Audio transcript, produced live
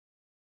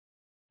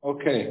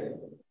Okay,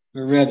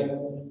 we're ready.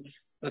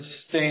 Let's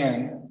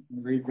stand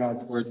and read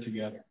God's word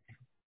together.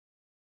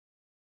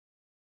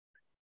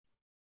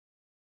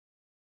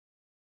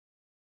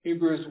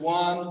 Hebrews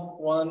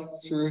 1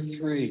 through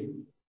 3.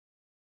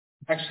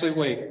 Actually,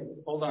 wait,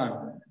 hold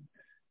on.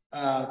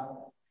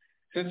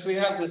 Since we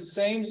have the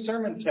same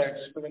sermon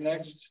text for the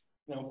next,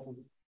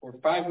 for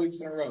 5 weeks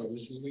in a row,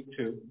 this is week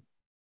 2,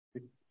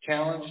 we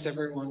challenged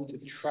everyone to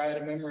try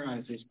to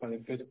memorize this by the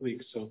 5th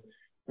week. So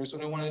here's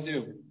what I want to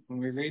do. When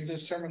we read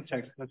this sermon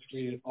text, let's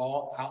read it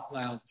all out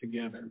loud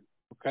together.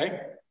 Okay?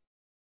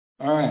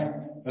 All right.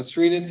 Let's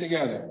read it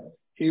together.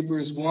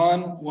 Hebrews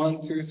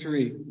 1 through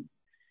 3.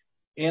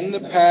 In the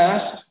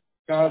past,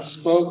 God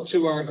spoke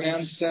to our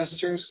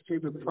ancestors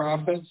through the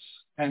prophets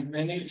at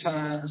many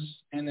times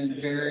and in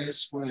various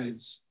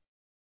ways.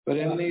 But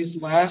in these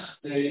last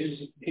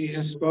days, he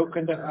has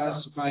spoken to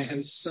us by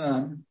his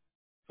Son,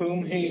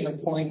 whom he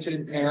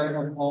appointed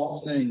heir of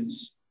all things,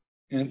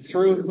 and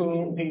through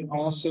whom he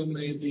also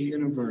made the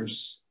universe.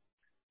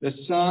 The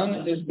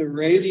Son is the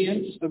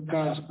radiance of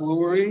God's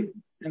glory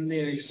and the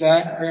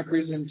exact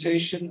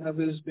representation of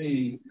his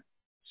being,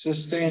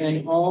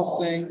 sustaining all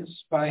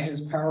things by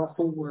his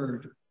powerful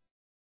word.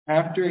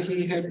 After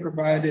he had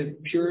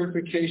provided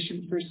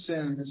purification for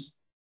sins,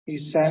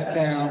 he sat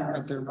down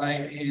at the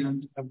right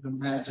hand of the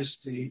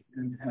Majesty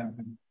in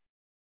heaven.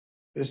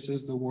 This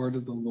is the word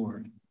of the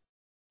Lord.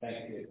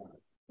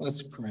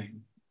 Let's pray.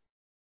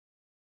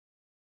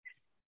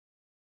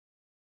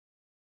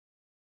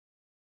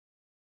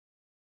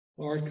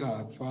 Lord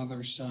God,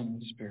 Father,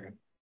 Son, and Spirit,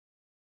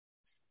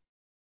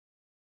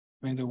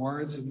 may the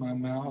words of my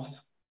mouth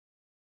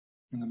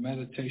and the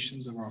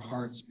meditations of our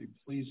hearts be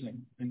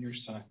pleasing in your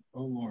sight,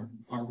 O Lord,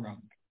 our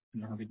rock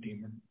and our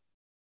Redeemer.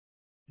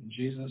 In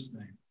Jesus'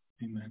 name,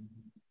 amen.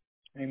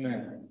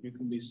 Amen. You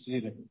can be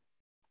seated.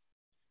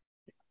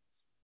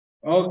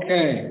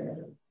 Okay.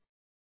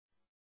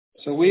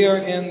 So we are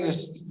in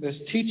this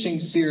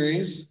teaching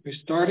series. We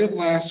started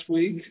last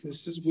week. This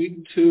is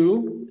week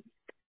 2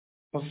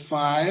 of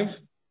 5.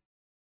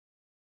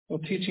 A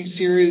teaching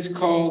series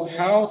called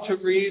How to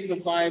Read the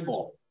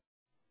Bible.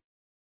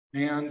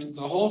 And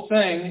the whole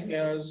thing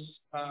is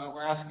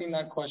we're asking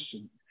that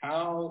question.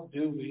 How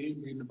do we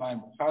read the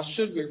Bible? How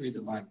should we read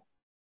the Bible?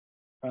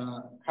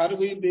 How do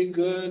we be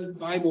good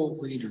Bible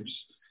readers?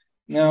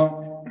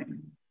 Now,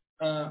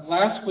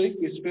 last week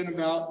we spent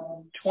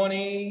about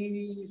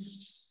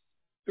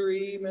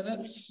 23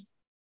 minutes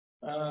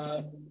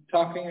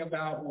talking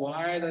about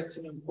why that's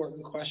an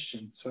important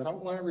question. So I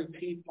don't want to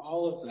repeat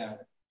all of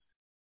that.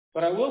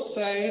 But I will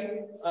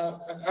say,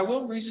 I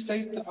will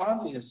restate the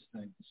obvious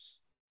things.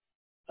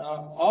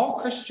 All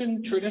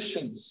Christian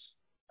traditions,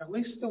 at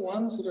least the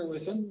ones that are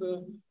within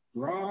the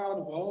broad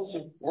walls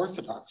of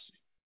orthodoxy,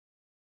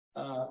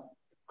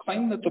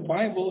 claim that the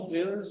Bible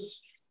is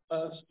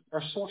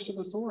our source of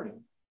authority.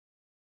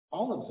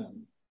 All of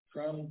them,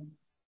 from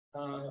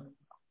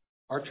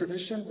our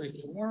tradition,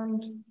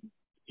 Reformed,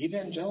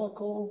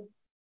 Evangelical,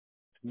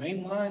 to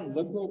mainline,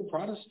 liberal,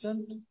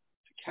 Protestant, to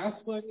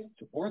Catholic,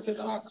 to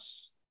Orthodox.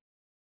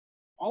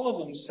 All of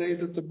them say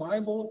that the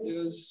Bible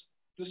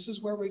this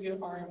is where we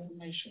get our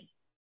information.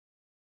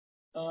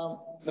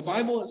 The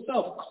Bible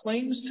itself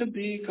claims to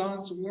be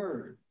God's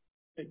Word.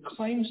 It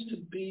claims to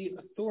be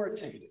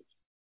authoritative.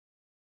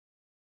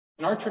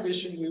 In our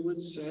tradition, we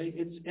would say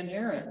it's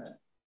inerrant.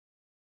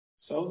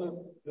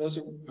 So those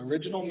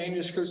original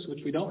manuscripts,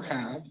 which we don't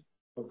have,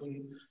 but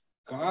when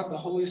God, the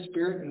Holy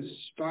Spirit,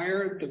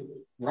 inspired the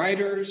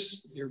writers,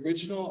 the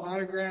original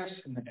autographs,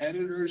 and the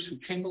editors who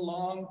came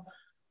along,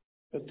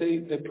 that they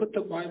put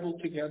the Bible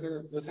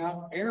together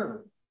without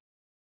error.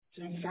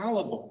 It's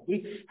infallible.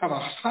 We have a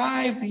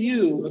high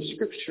view of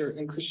Scripture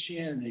in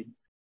Christianity.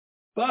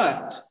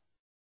 But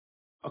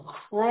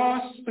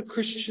across the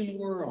Christian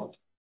world,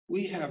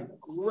 we have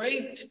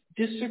great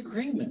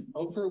disagreement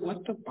over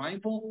what the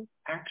Bible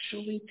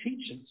actually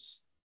teaches.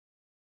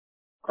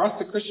 Across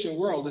the Christian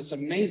world, it's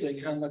amazing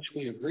how much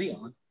we agree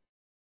on.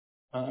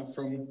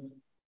 From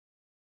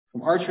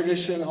our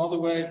tradition all the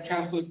way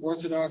Catholic,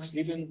 Orthodox,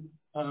 even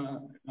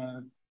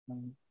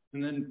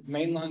and then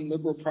mainline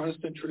liberal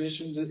Protestant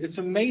traditions. It's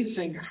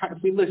amazing how,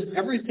 if we list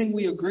everything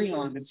we agree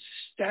on, it's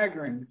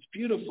staggering, it's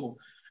beautiful.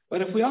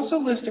 But if we also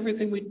list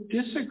everything we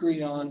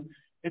disagree on,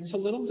 it's a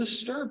little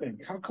disturbing.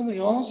 How can we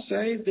all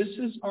say this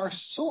is our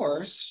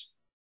source,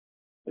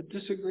 but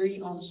disagree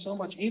on so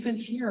much, even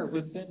here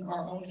within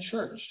our own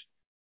church,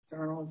 in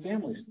our own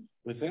families,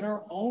 within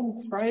our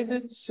own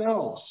private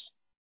selves?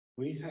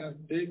 We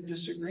have big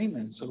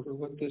disagreements over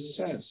what this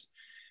says.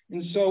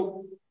 And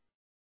so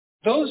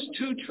those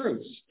two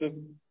truths, that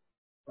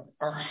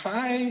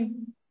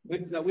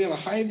we have a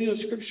high view of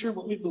Scripture,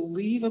 what we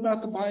believe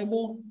about the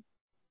Bible,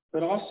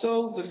 but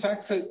also the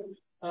fact that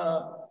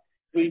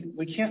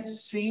we can't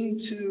seem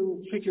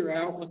to figure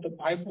out what the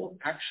Bible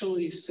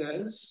actually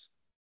says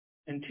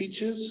and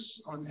teaches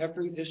on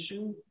every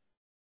issue,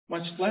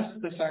 much less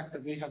the fact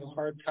that we have a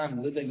hard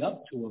time living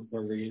up to what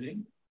we're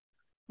reading,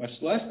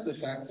 much less the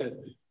fact that,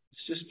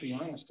 let's just be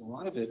honest, a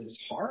lot of it is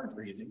hard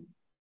reading.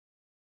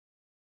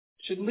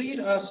 should lead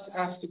us to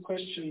ask the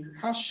question,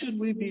 how should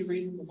we be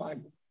reading the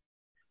Bible?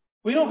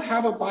 We don't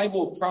have a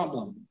Bible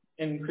problem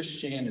in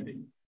Christianity.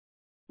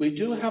 We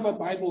do have a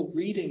Bible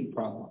reading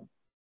problem.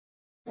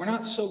 We're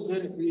not so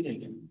good at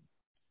reading it.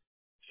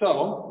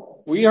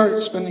 So we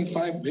are spending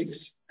 5 weeks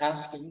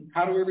asking,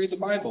 how do we read the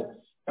Bible?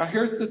 Now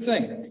here's the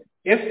thing.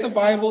 If the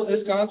Bible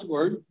is God's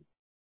word,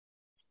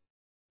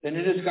 then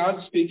it is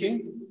God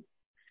speaking.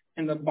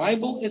 And the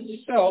Bible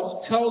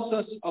itself tells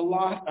us a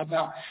lot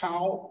about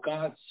how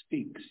God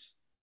speaks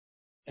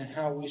and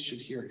how we should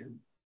hear him.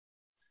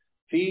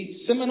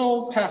 The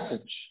seminal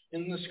passage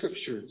in the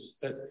scriptures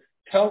that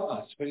tell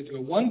us, we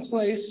go one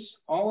place,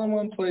 all in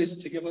one place,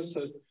 to give us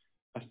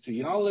a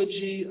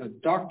theology, a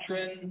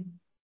doctrine,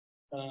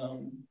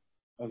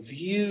 a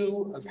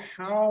view of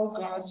how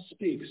God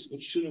speaks,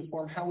 which should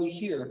inform how we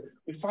hear.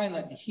 We find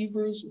that in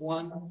Hebrews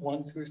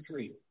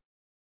 1:1-3.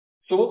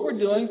 So what we're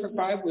doing for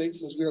 5 weeks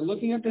is we're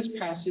looking at this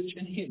passage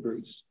in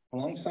Hebrews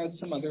alongside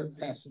some other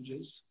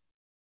passages,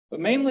 but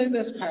mainly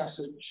this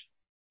passage,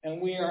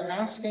 and we are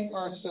asking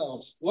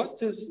ourselves, what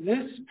does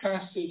this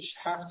passage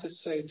have to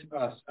say to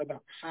us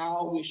about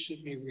how we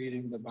should be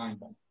reading the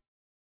Bible?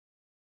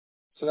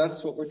 So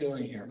that's what we're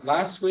doing here.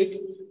 Last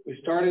week, we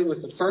started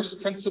with the first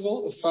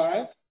principle of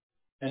 5,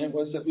 and it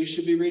was that we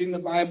should be reading the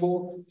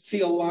Bible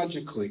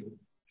theologically.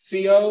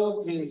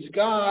 Theo means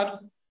God.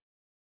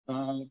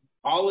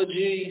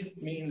 Ology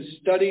means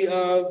study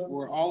of,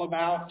 or all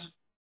about.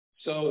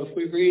 So if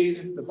we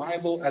read the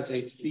Bible as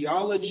a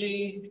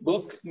theology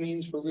book, it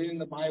means we're reading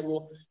the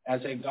Bible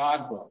as a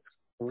God book.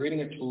 We're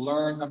reading it to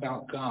learn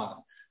about God.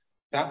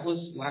 That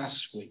was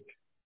last week.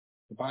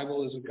 The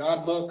Bible is a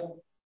God book,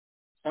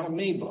 not a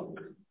me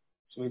book.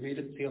 So we read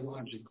it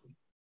theologically.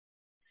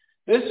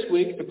 This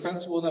week, the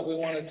principle that we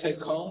want to take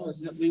home is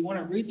that we want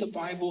to read the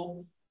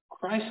Bible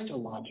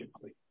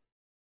Christologically.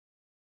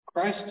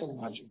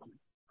 Christologically.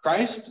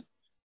 Christ,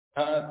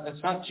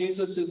 that's not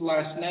Jesus'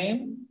 last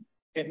name.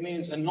 It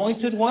means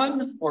anointed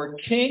one or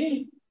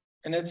king,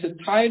 and it's a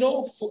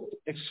title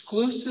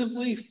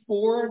exclusively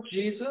for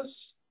Jesus.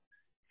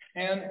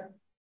 And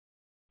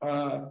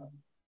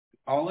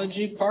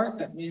ology part,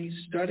 that means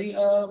study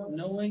of,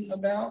 knowing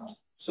about.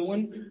 So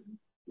when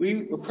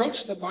we approach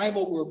the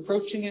Bible, we're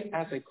approaching it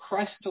as a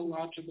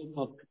Christological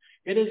book.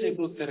 It is a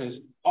book that is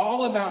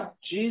all about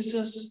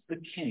Jesus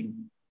the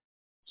King.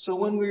 So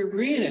when we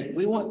read it,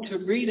 we want to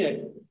read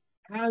it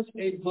as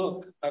a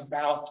book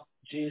about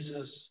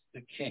Jesus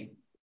the King.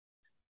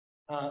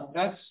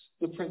 That's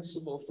the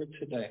principle for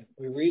today.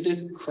 We read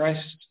it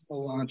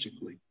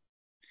Christologically.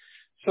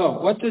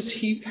 So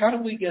how do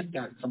we get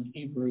that from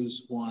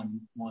Hebrews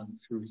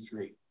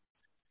 1:1-3?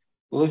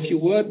 Well, if you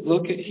would,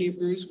 look at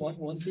Hebrews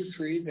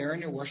 1:1-3 there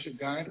in your worship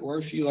guide, or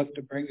if you like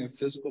to bring a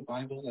physical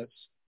Bible,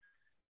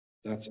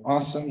 that's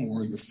awesome,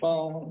 or your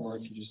phone, or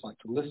if you just like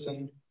to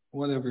listen,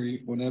 whatever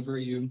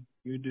you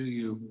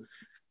do.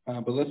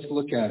 But let's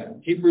look at it.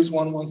 Hebrews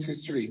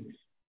 1:1-3.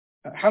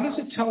 How does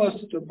it tell us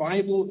that the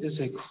Bible is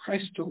a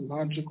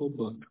Christological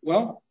book?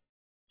 Well,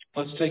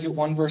 let's take it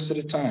one verse at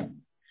a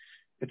time.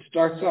 It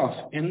starts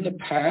off, in the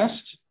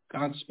past,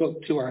 God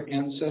spoke to our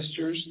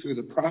ancestors through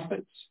the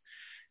prophets,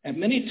 and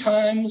many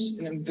times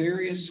and in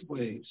various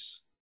ways.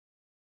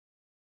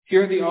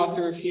 Here the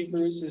author of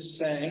Hebrews is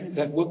saying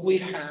that what we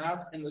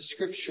have in the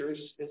scriptures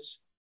is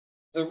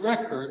the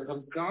record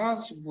of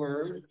God's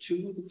word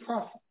to the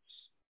prophets.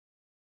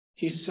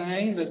 He's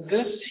saying that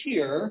this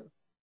here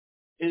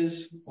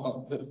is,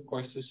 well, of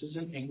course, this is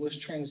an English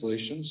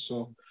translation,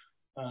 so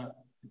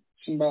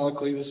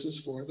symbolically this is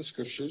for the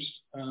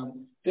scriptures.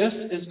 This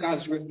is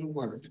God's written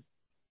word.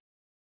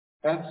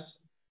 That's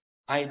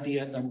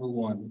idea number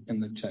 1 in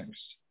the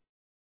text.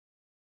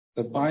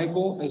 The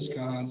Bible is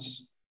God's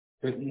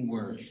written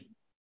word.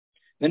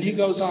 Then he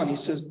goes on,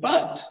 he says,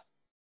 but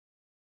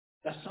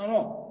that's not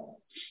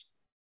all.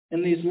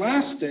 In these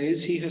last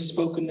days, he has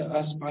spoken to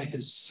us by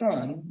his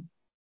Son,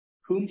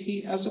 whom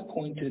he has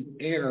appointed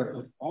heir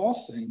of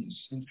all things,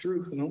 and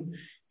through whom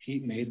he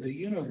made the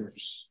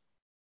universe.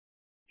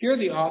 Here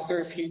the author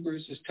of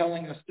Hebrews is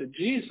telling us that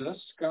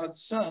Jesus, God's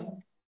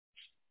Son,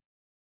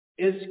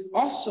 is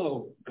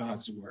also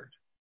God's word.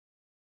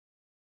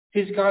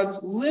 He's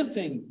God's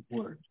living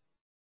word.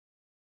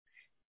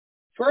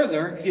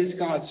 Further, he's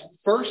God's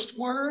first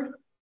word,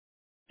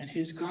 and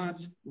he's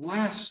God's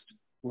last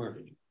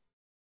word.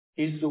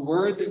 He's the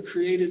word that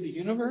created the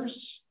universe,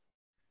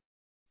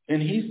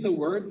 and he's the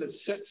word that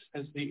sits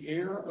as the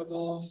heir of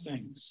all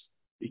things,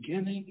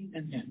 beginning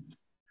and end.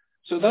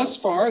 So thus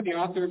far, the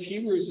author of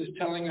Hebrews is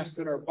telling us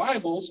that our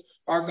Bibles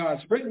are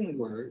God's written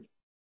word,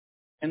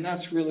 and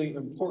that's really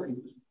important.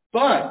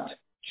 But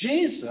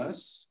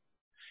Jesus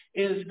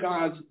is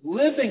God's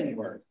living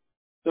word,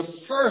 the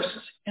first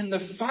and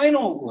the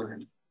final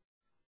word,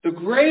 the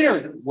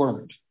greater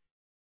word.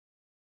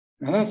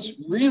 Now that's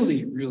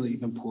really, really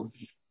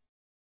important.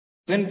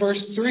 Then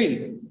verse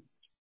 3,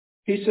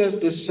 he says,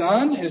 the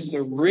Son is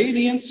the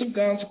radiance of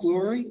God's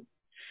glory,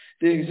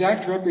 the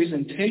exact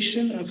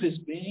representation of his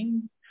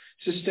being,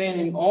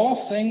 sustaining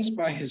all things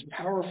by his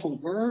powerful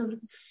word.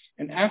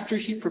 And after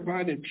he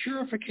provided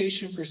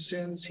purification for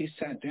sins, he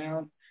sat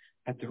down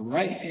at the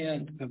right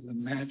hand of the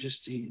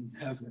Majesty in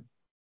heaven.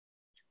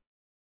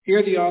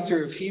 Here the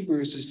author of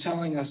Hebrews is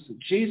telling us that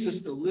Jesus,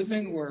 the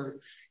living Word,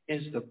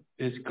 is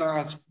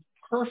God's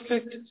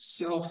perfect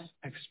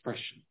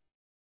self-expression.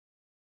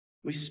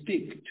 We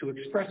speak to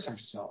express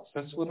ourselves.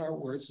 That's what our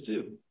words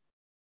do.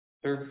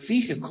 They're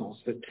vehicles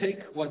that take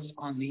what's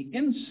on the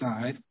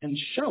inside and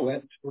show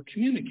it or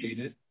communicate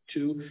it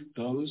to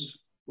those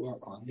who are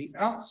on the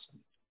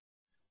outside.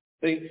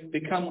 They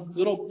become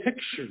little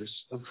pictures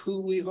of who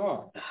we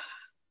are.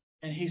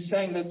 And he's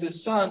saying that the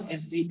Son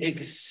is the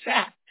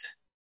exact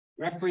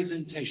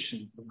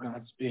representation of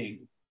God's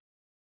being.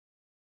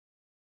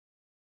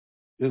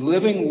 The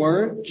living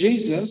Word,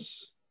 Jesus,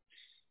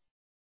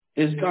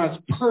 is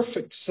God's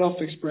perfect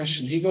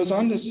self-expression. He goes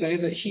on to say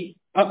that he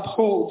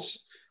upholds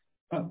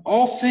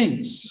all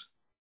things.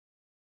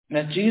 And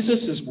that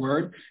Jesus'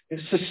 word, it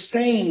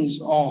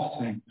sustains all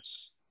things.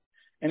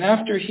 And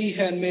after he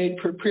had made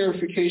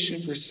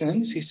purification for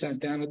sins, he sat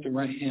down at the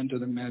right hand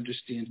of the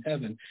Majesty in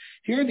heaven.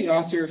 Here the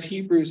author of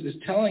Hebrews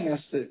is telling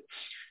us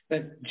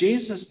that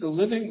Jesus, the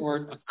living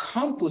Word,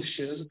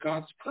 accomplishes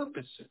God's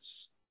purposes.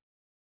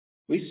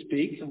 We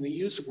speak and we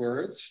use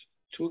words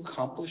to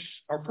accomplish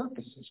our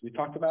purposes. We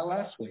talked about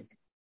last week.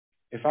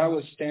 If I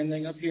was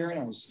standing up here and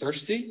I was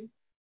thirsty,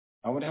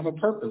 I would have a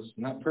purpose,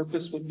 and that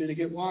purpose would be to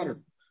get water.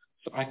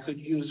 So I could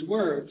use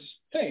words,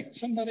 hey,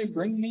 somebody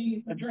bring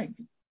me a drink,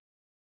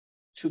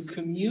 to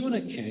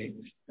communicate,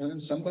 and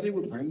then somebody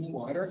would bring me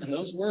water, and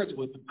those words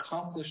would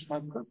accomplish my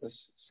purpose.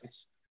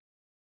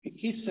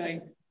 He's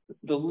saying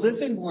the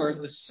living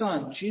Word, the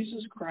Son,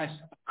 Jesus Christ,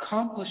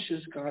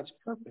 accomplishes God's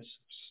purposes.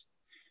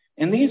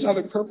 And these are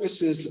the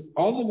purposes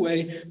all the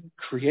way: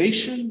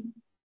 creation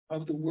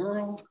of the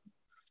world,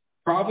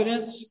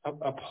 providence,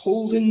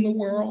 upholding the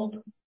world,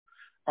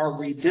 our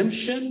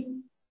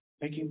redemption,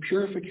 making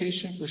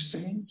purification for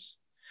sins,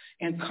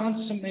 and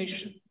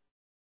consummation,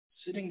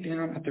 sitting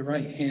down at the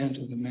right hand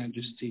of the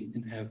Majesty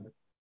in heaven.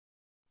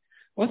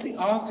 What the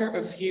author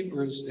of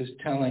Hebrews is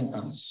telling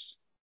us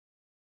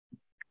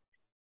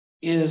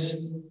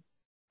is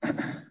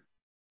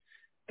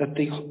that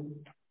the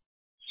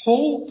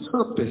whole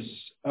purpose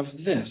of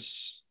this,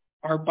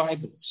 our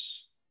Bibles,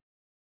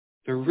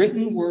 the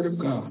written Word of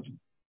God,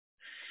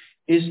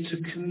 is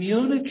to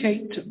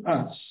communicate to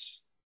us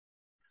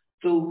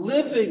the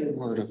living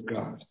Word of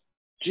God,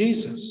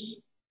 Jesus.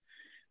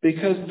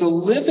 Because the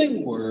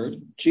living Word,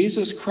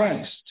 Jesus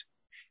Christ,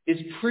 is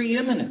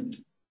preeminent.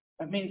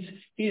 That means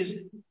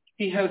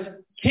he has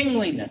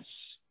kingliness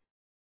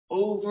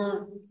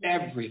over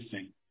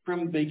everything,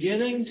 from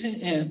beginning to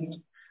end,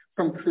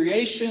 from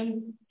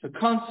creation to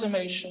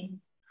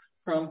consummation,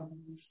 from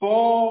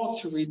fall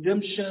to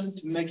redemption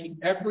to making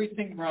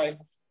everything right.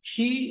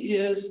 He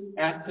is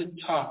at the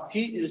top.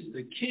 He is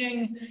the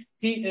king.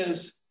 He is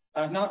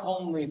not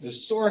only the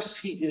source,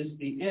 he is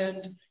the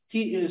end.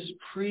 He is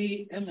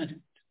preeminent.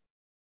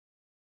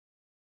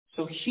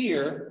 So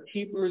here,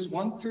 Hebrews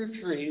 1 through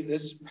 3,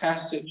 this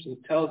passage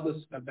that tells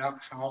us about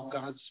how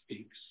God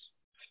speaks.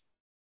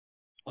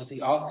 What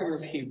the author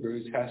of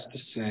Hebrews has to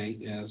say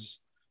is,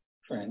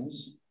 friends,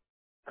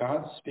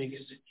 God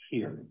speaks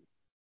here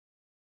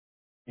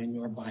in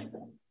your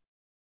Bible.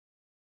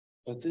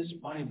 But this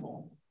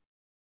Bible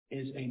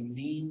is a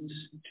means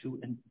to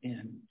an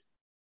end.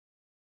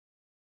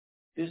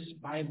 This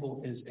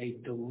Bible is a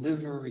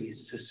delivery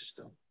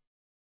system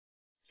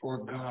for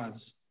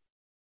God's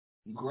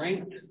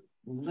great,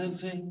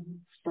 living,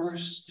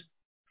 first,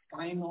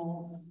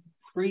 final,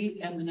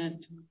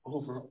 preeminent,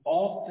 over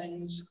all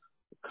things,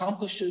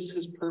 accomplishes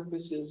his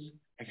purposes,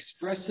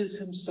 expresses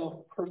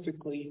himself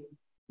perfectly,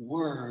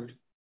 Word,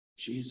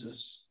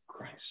 Jesus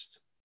Christ.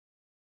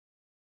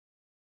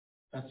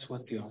 That's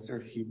what the author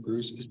of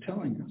Hebrews is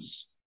telling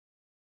us.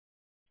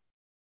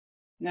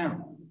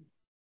 Now,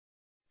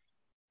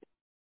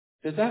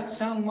 does that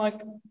sound like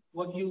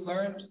what you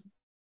learned?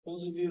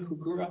 Those of you who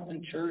grew up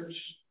in church,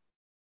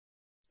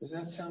 does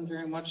that sound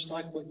very much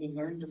like what you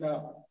learned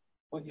about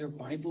what your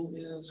Bible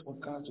is, what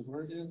God's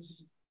Word is?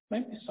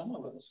 Maybe some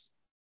of us,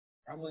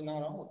 probably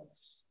not all of us.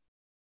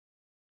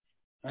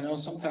 I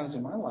know sometimes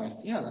in my life,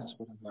 that's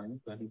what I learned,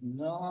 but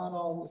not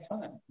all the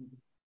time.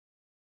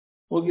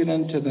 We'll get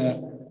into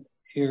that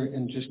here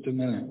in just a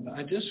minute.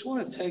 I just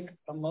want to take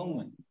a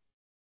moment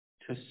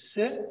to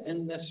sit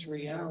in this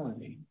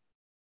reality.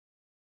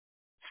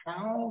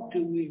 How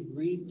do we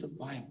read the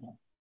Bible?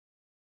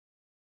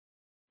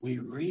 We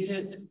read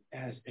it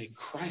as a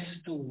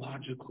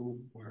Christological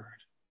word.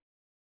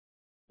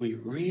 We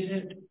read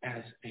it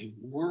as a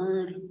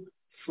word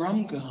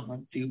from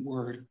God, the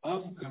Word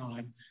of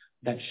God,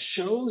 that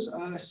shows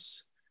us,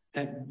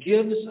 that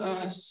gives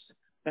us,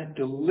 that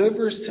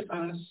delivers to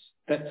us,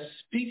 that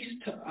speaks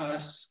to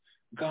us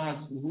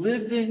God's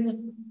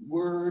living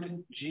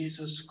Word,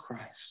 Jesus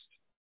Christ.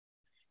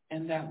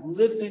 And that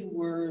living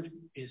Word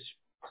is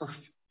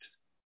perfect.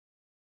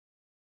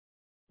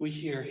 We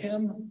hear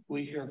him,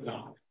 we hear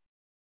God.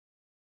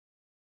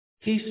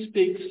 He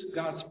speaks,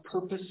 God's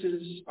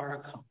purposes are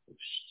accomplished.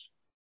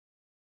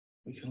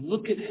 We can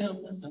look at him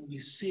and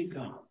we see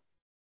God.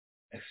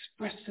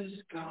 Expresses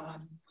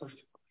God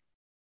perfectly.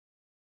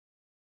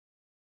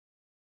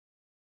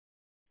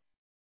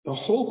 The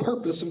whole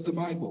purpose of the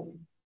Bible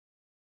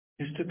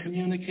is to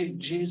communicate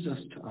Jesus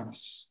to us.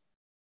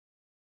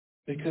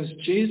 Because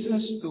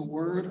Jesus, the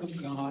Word of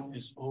God,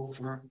 is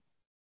over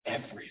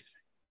everything.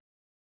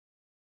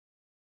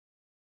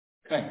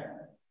 Okay.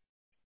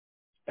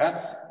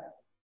 That's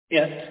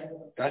it.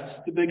 That's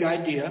the big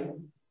idea.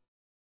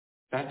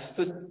 That's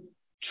the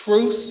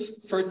truth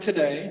for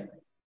today.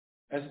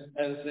 As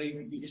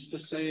they used to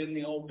say in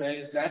the old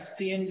days, that's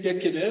the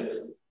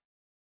indicative.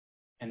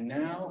 And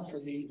now for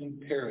the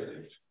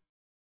imperative.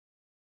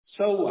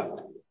 So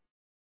what?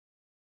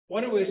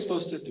 What are we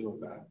supposed to do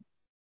about it?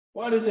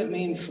 What does it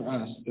mean for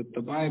us that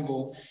the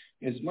Bible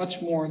is much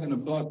more than a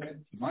book?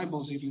 The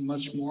Bible is even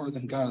much more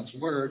than God's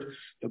Word.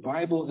 The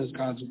Bible is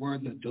God's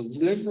Word that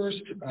delivers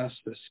to us,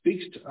 that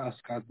speaks to us,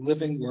 God's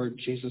living Word,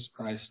 Jesus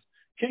Christ,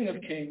 King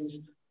of Kings,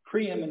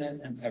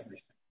 preeminent in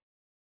everything.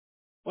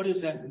 What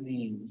does that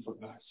mean for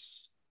us?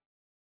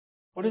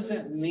 What does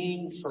that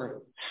mean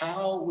for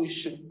how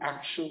we should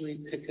actually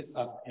pick it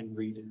up and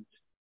read it?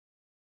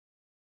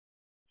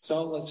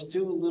 So let's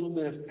do a little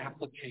bit of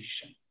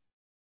application.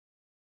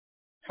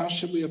 How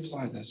should we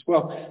apply this?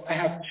 Well, I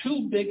have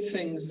two big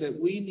things that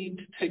we need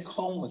to take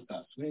home with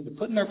us. We need to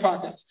put in our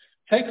pockets,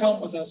 take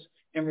home with us,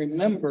 and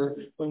remember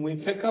when we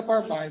pick up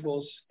our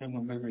Bibles and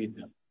when we read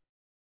them.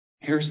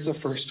 Here's the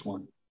first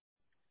one.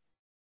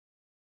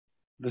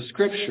 The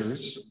Scriptures,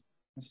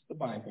 that's the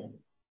Bible.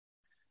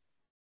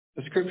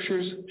 The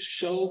Scriptures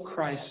show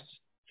Christ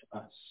to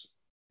us.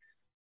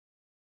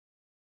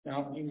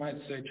 Now, you might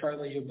say,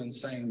 Charlie, you've been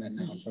saying that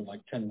now for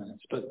like 10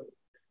 minutes, but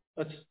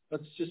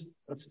let's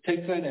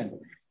take that in.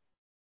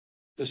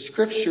 The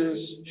Scriptures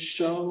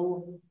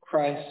show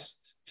Christ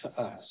to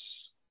us.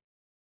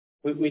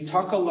 We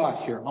talk a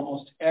lot here.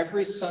 Almost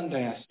every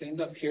Sunday I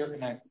stand up here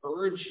and I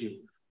urge you,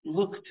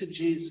 look to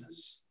Jesus,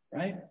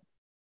 right?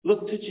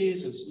 Look to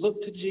Jesus.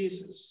 Look to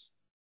Jesus.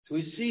 Do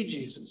we see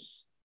Jesus?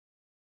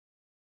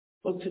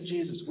 Look to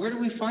Jesus. Where do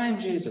we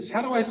find Jesus?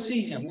 How do I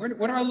see him? Where do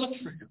I look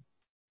for him?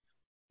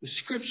 The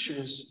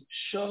Scriptures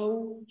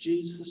show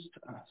Jesus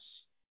to us.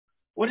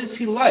 What is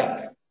he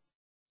like?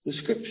 The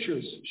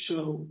Scriptures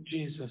show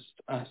Jesus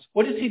to us.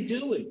 What is he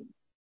doing?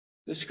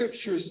 The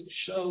Scriptures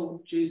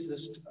show Jesus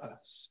to us.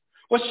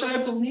 What should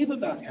I believe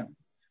about him?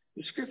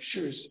 The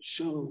Scriptures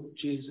show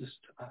Jesus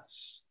to us.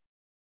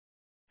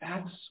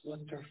 That's what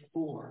they're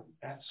for.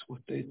 That's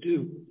what they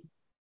do.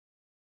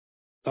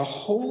 The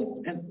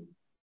whole,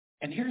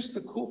 and here's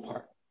the cool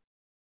part.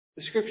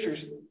 The Scriptures,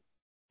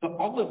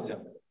 all of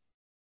them,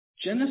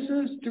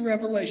 Genesis to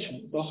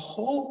Revelation, the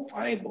whole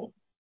Bible,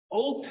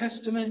 Old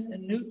Testament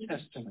and New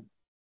Testament,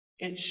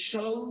 it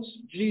shows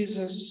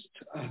Jesus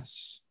to us.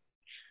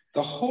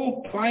 The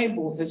whole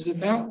Bible is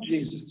about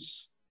Jesus.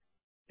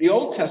 The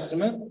Old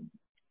Testament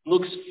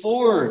looks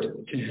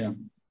forward to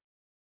him.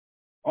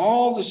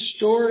 All the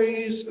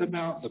stories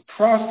about the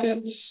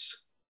prophets,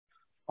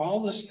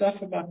 all the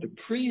stuff about the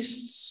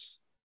priests,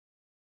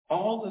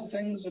 all the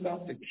things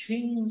about the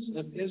kings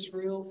of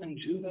Israel and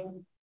Judah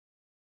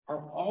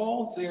are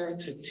all there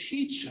to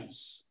teach us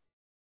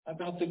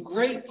about the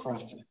great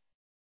prophet,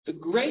 the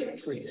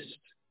great priest,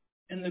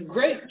 and the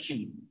great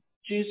king,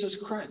 Jesus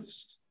Christ.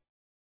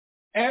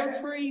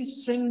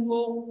 Every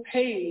single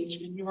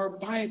page in your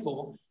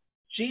Bible,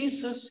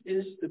 Jesus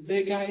is the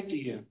big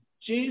idea.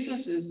 Jesus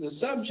is the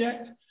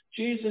subject.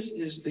 Jesus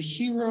is the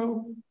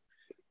hero.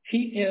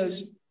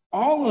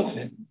 All of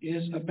it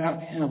is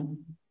about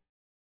him.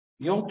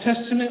 In the Old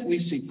Testament,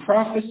 we see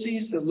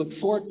prophecies that look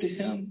forward to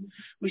him.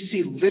 We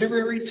see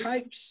literary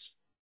types,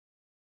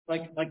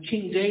 like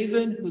King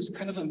David, who's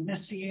kind of a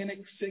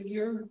messianic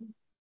figure,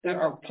 that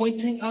are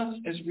pointing us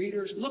as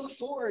readers, look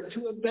forward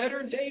to a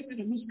better David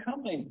who's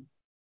coming.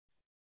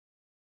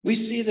 We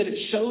see that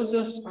it shows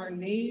us our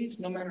needs,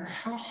 no matter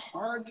how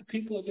hard the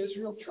people of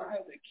Israel try,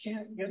 they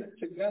can't get it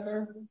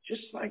together,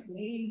 just like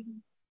me.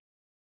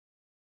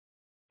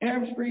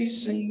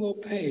 Every single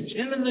page.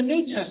 And in the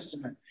New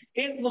Testament,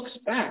 it looks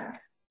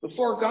back. The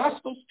four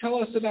Gospels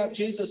tell us about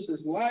Jesus'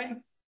 life,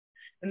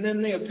 and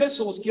then the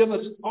epistles give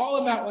us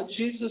all about what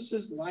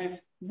Jesus' life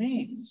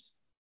means.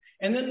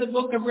 And then the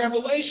book of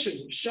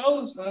Revelation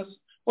shows us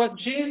what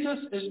Jesus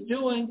is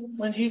doing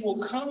when he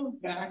will come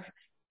back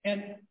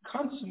and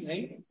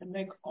consummate and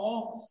make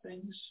all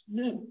things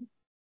new.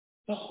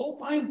 The whole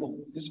Bible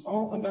is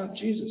all about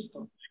Jesus.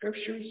 The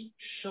Scriptures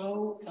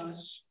show us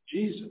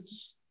Jesus.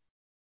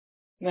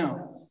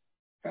 Now,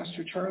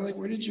 Pastor Charlie,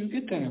 where did you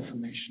get that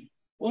information?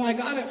 Well, I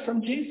got it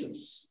from Jesus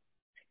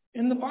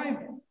in the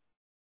Bible.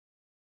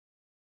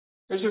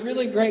 There's a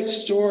really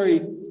great story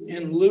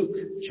in Luke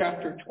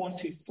chapter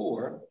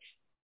 24.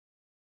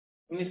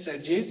 Let me say,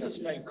 Jesus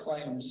made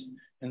claims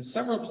in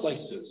several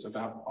places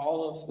about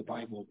all of the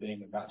Bible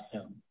being about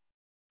him.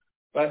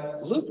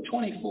 But Luke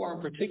 24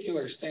 in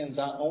particular stands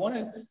out. I want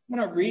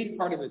to read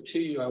part of it to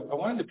you. I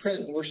wanted to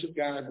print it in Worship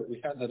Guide, but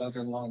we had that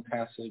other long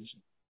passage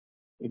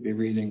we'd be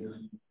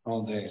reading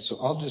all day. So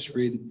I'll just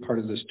read part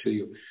of this to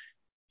you.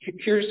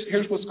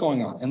 here's what's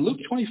going on. In Luke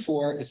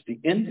 24, it's the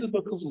end of the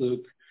book of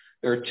Luke.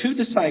 There are two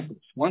disciples.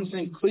 One's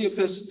named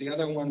Cleopas, the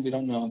other one, we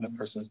don't know that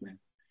person's name.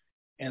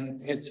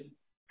 And it's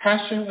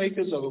Passion Week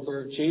is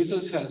over.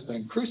 Jesus has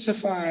been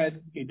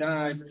crucified. He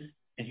died.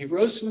 And he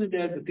rose from the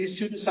dead. But these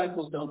two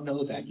disciples don't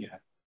know that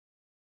yet.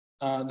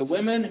 The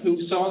women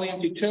who saw the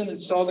empty tomb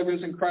and saw the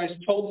risen Christ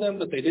told them,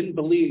 but they didn't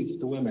believe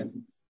the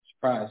women.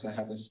 Surprise, that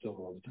happens still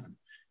all the time.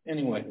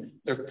 Anyway,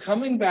 they're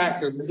coming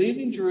back. They're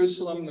leaving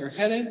Jerusalem. They're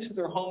heading to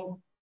their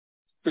home,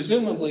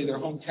 presumably their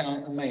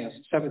hometown, Emmaus,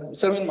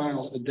 7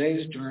 miles, a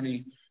day's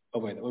journey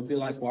away. That would be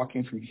like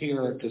walking from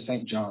here to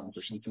St. John's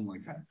or something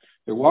like that.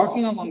 They're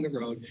walking along the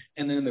road,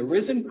 and then the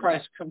risen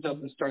Christ comes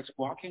up and starts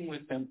walking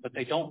with them, but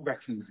they don't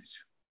recognize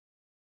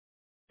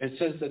him. It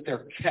says that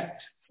they're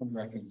kept from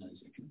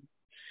recognizing him.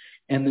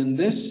 And then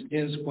this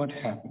is what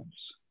happens.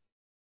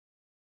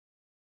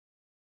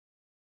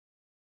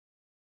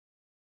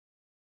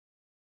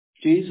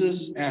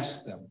 Jesus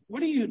asked them,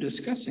 "What are you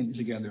discussing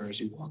together as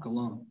you walk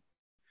along?"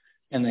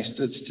 And they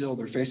stood still.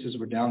 Their faces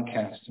were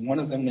downcast. And one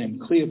of them,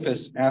 named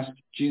Cleopas,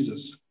 asked Jesus,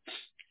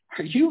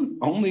 Are you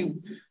the only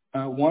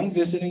one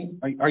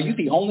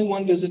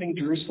visiting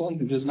Jerusalem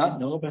who does not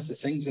know about the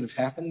things that have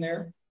happened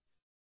there?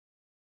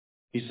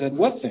 He said,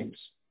 "What things?"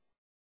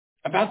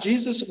 "About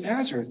Jesus of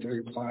Nazareth," they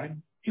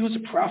replied. "He was a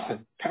prophet,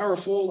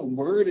 powerful in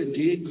word and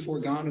deed before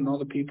God and all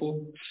the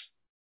people.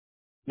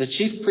 The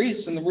chief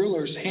priests and the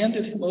rulers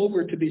handed him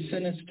over to be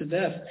sentenced to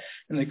death,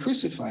 and they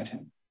crucified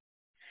him.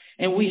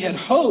 And we had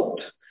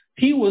hoped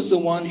he was the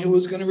one who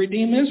was going to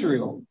redeem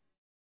Israel.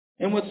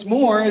 And what's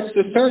more, it's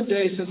the third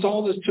day since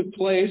all this took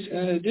place.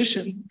 And in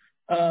addition,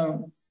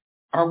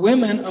 our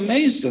women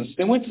amazed us.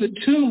 They went to the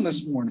tomb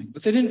this morning,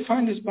 but they didn't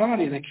find his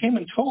body. They came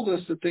and told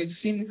us that they'd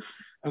seen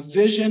a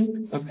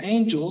vision of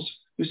angels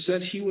who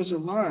said he was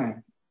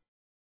alive.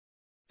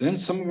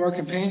 Then some of our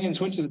companions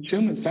went to the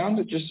tomb and found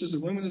it just as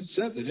the women had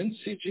said. They didn't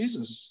see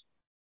Jesus."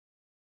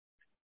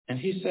 And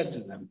he said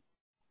to them,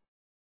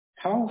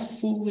 "How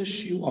foolish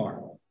you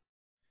are,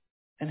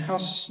 and how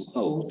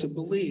slow to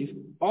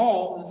believe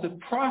all that the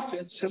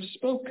prophets have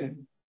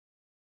spoken.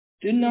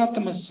 Did not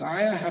the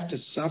Messiah have to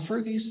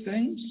suffer these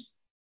things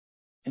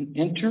and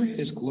enter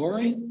his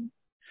glory?"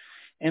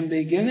 And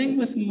beginning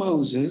with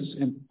Moses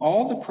and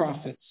all the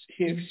prophets,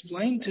 he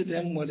explained to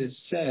them what is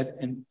said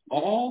in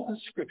all the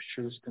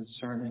scriptures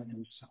concerning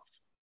himself.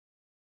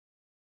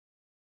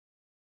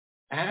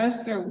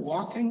 As they're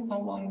walking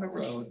along the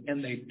road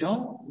and they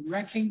don't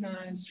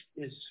recognize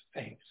his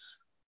face,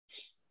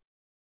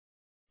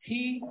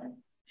 he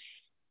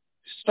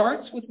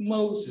starts with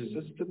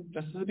Moses.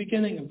 That's the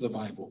beginning of the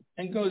Bible,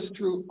 and goes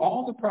through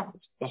all the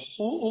prophets, the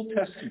whole Old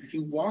Testament. He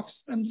walks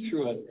them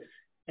through it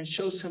and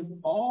shows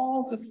him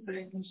all the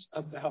things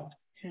about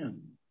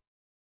him.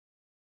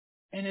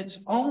 And it's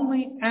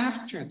only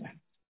after that,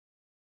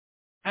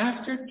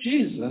 after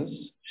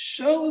Jesus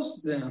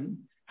shows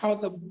them how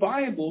the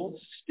Bible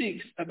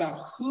speaks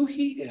about who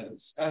he is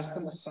as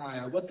the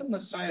Messiah, what the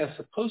Messiah is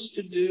supposed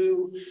to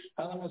do,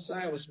 how the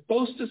Messiah was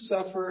supposed to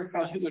suffer,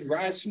 how he would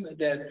rise from the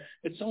dead.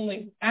 It's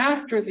only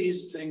after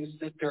these things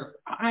that their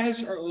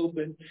eyes are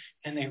open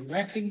and they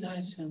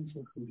recognize him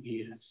for who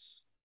he is.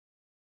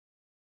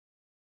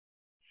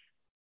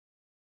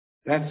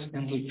 That's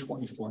in Luke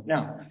 24.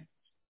 Now,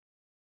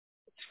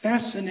 it's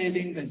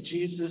fascinating that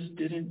Jesus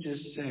didn't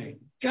just say,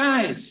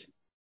 "Guys,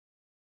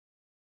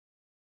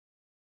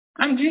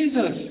 I'm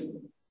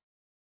Jesus."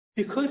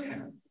 He could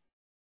have.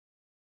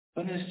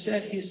 But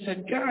instead he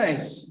said,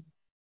 "Guys,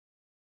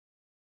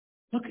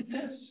 look at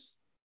this.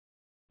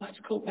 Let's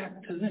go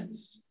back to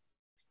this."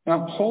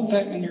 Now hold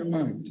that in your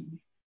mind.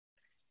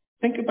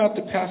 Think about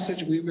the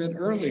passage we read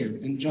earlier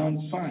in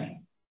John 5.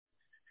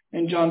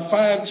 In John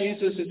 5,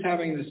 Jesus is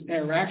having this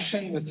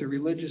interaction with the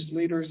religious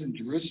leaders in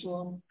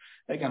Jerusalem.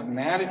 They got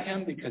mad at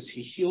him because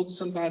he healed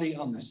somebody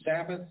on the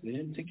Sabbath. They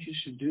didn't think he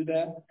should do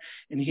that.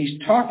 And he's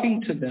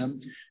talking to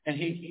them, and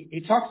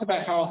he talks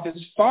about how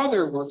his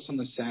father works on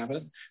the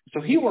Sabbath,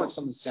 so he works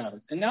on the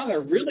Sabbath. And now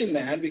they're really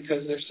mad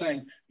because they're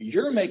saying,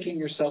 "You're making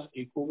yourself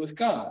equal with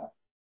God."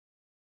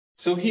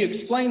 So he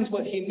explains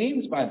what he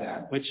means by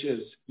that, which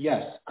is,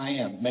 yes, I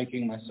am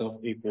making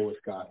myself equal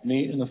with God.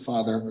 Me and the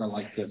Father are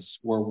like this.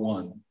 We're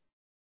one.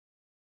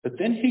 But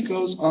then he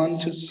goes on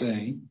to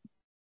say,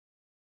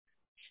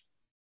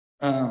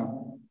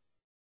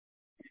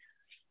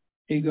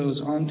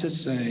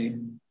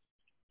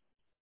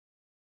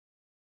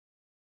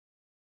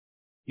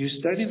 "You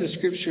study the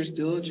scriptures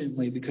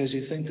diligently because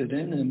you think that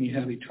in them you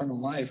have eternal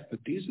life,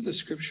 but these are the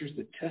scriptures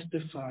that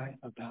testify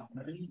about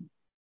me."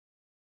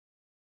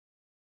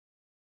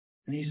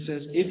 And he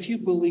says, "If you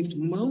believed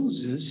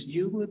Moses,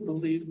 you would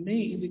believe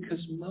me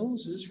because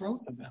Moses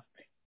wrote about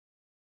me."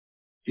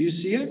 Do you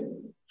see it?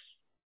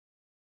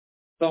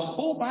 The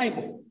whole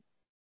Bible,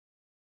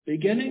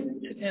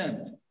 beginning to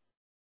end,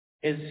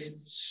 is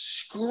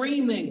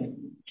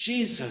screaming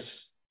Jesus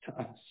to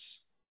us.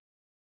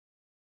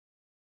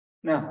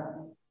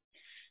 Now,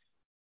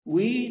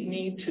 we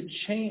need to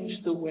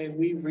change the way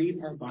we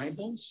read our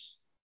Bibles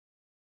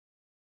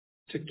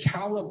to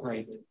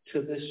calibrate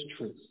to this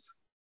truth.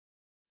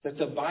 that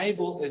the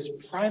Bible is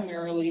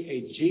primarily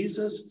a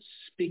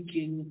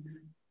Jesus-speaking,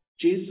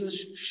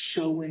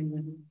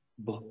 Jesus-showing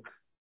book.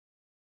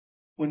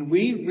 When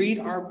we read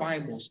our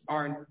Bibles,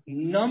 our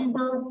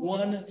number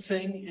one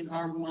thing in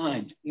our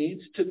mind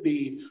needs to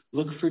be,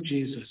 look for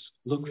Jesus,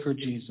 look for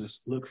Jesus,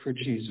 look for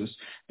Jesus.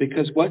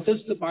 Because what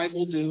does the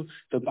Bible do?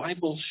 The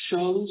Bible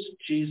shows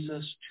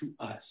Jesus to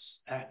us.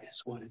 That is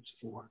what it's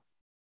for.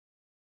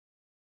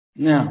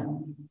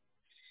 Now,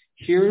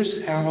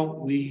 here's how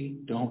we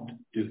don't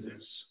do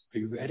this. Are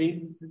you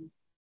ready?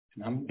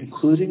 And I'm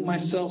including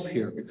myself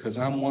here because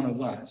I'm one of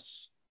us.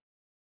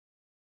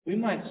 We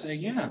might say,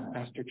 yeah,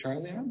 Pastor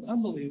Charlie, I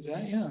believe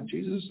that. Yeah,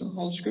 Jesus and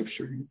all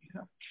Scripture.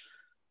 Yeah.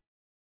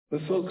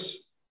 But folks,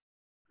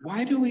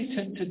 why do we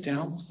tend to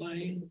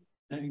downplay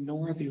and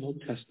ignore the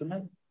Old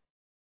Testament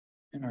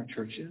in our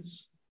churches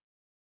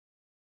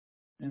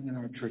and in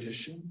our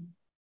tradition?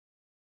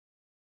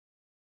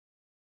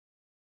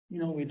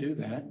 We do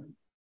that.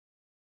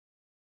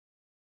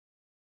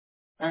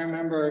 I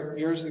remember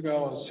years ago,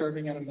 I was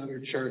serving at another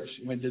church,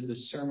 and we did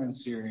this sermon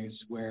series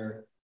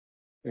where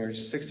there's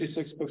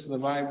 66 books of the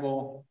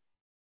Bible,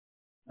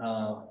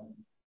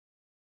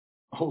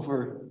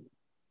 over,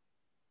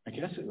 I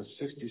guess it was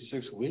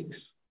 66 weeks.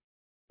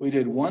 We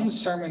did one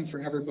sermon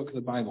for every book of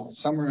the Bible,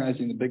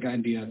 summarizing the big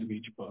ideas of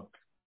each book.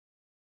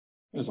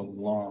 It was a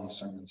long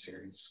sermon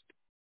series.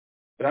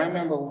 But I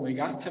remember when we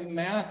got to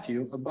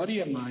Matthew, a buddy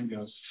of mine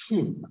goes,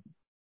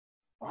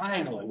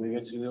 finally we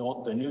get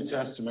to the New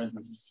Testament,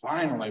 and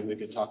finally we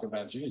could talk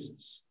about Jesus.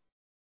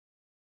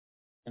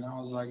 And I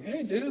was like,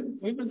 hey, dude,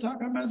 we've been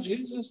talking about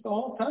Jesus the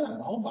whole time.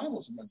 The whole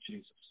Bible's about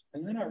Jesus.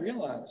 And then I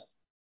realized,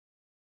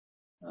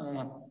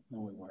 no,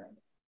 we weren't.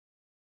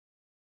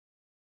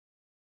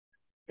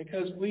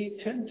 Because we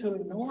tend to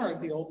ignore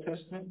the Old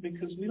Testament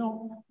because we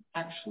don't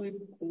actually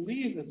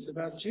believe it's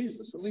about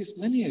Jesus. At least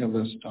many of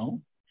us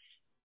don't.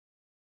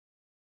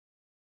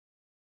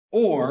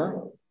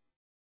 Or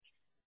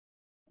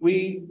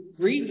we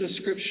read the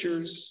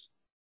Scriptures,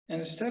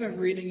 and instead of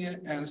reading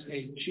it as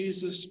a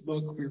Jesus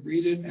book, we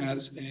read it as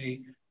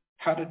a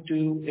how to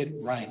do it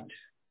right,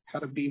 how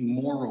to be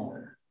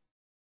moral,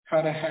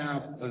 how to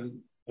have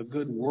a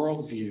good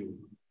worldview,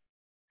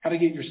 how to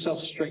get yourself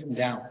straightened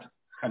out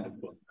kind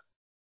of book.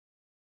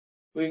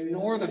 We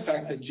ignore the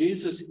fact that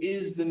Jesus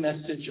is the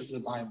message of the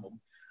Bible.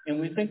 And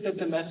we think that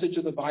the message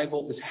of the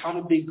Bible is how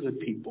to be good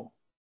people.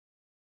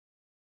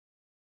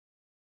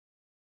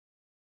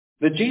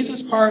 The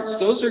Jesus parts,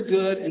 those are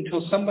good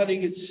until somebody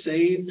gets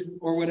saved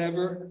or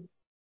whatever.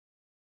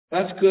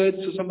 That's good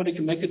so somebody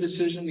can make a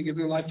decision to give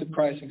their life to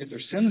Christ and get their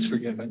sins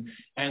forgiven.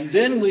 And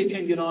then we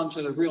can get on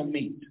to the real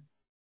meat.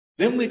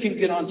 Then we can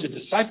get on to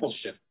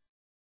discipleship.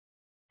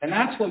 And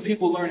that's when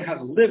people learn how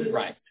to live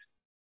right.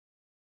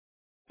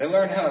 They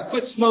learn how to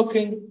quit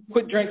smoking,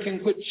 quit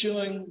drinking, quit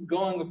chewing,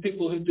 going with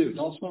people who do.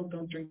 Don't smoke,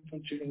 don't drink,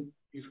 don't chew.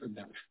 You've heard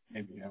that.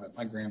 Maybe you haven't.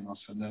 My grandma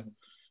said that.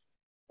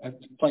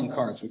 That's playing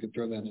cards. We could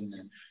throw that in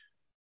there.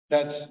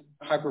 That's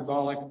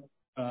hyperbolic,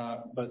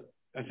 but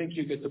I think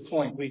you get the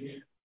point.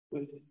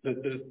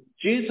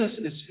 Jesus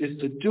is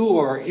the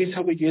door. He's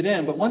how we get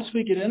in. But once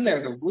we get in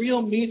there, the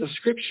real meat of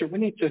Scripture, we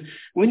need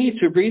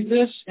to read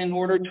this in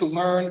order to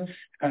learn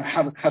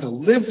how to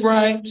live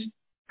right,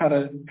 how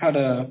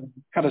to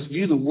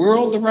view the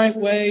world the right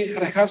way,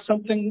 how to have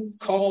something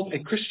called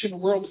a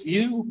Christian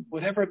worldview,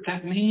 whatever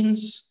that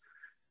means,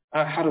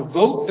 how to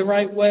vote the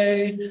right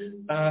way,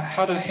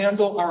 how to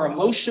handle our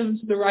emotions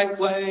the right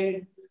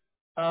way,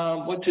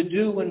 what to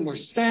do when we're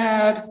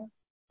sad,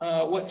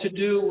 what to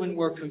do when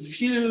we're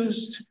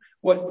confused,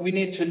 what we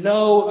need to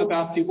know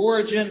about the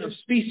origin of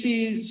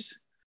species.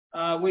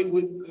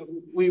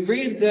 We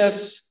read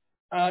this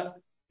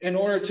in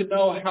order to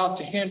know how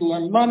to handle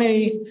our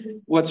money,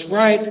 what's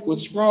right,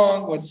 what's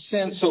wrong, what's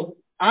sin. So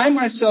I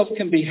myself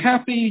can be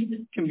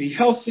happy, can be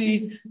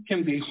healthy,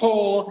 can be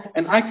whole,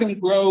 and I can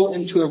grow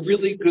into a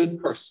really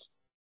good person.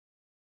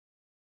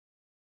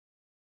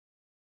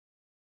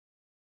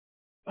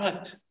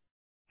 But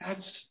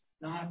that's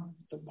not what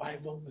the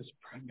Bible is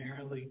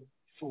primarily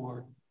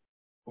for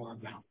or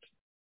about.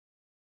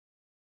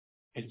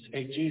 It's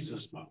a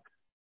Jesus book.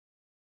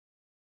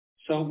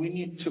 So we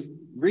need to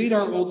read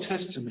our Old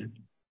Testament.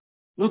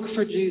 Look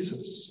for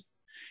Jesus.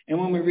 And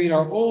when we read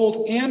our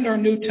Old and our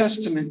New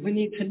Testament, we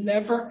need to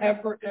never,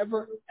 ever,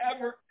 ever,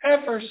 ever,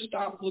 ever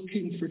stop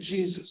looking for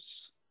Jesus.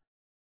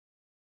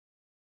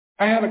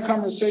 I had a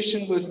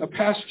conversation with a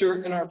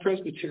pastor in our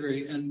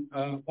presbytery and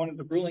one of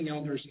the ruling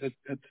elders at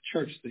the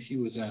church that he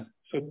was at.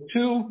 So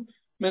 2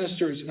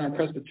 ministers in our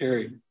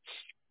presbytery.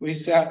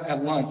 We sat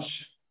at lunch.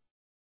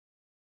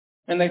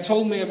 And they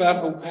told me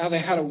about how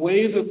they had a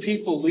wave of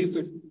people leave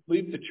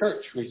the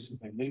church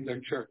recently, leave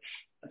their church.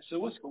 I said,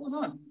 what's going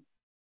on?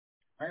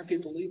 Why are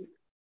people leaving?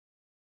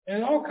 And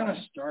it all kind of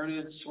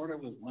started sort of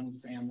with one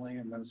family,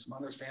 and then some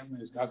other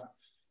families got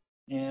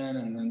in,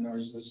 and then there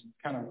was this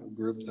kind of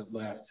group that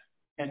left.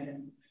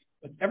 And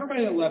but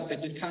everybody that left, they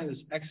did kind of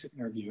this exit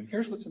interview. And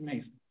here's what's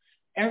amazing.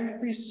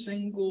 Every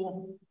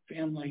single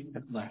family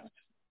that left,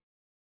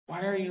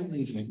 why are you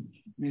leaving?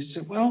 And they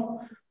said,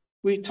 well,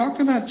 We talk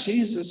about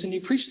Jesus and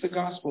you preach the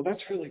gospel.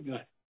 That's really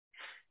good.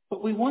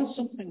 But we want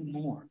something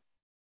more.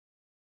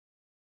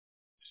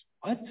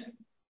 What?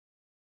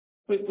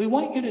 We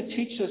want you to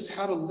teach us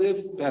how to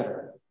live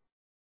better.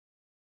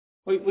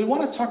 We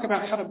want to talk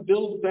about how to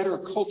build better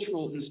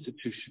cultural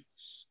institutions.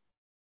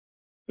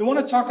 We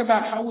want to talk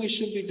about how we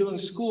should be doing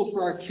school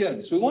for our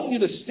kids. We want you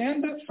to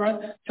stand up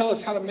front, tell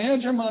us how to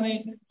manage our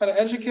money, how to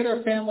educate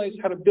our families,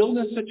 how to build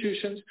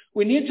institutions.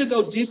 We need to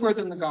go deeper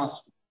than the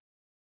gospel.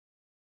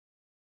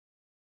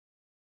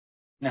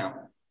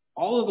 Now,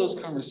 all of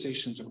those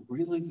conversations are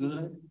really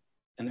good,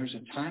 and there's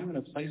a time and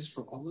a place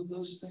for all of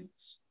those things.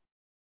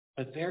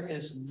 But there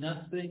is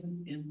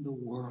nothing in the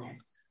world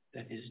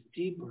that is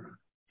deeper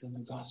than the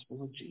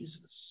gospel of Jesus.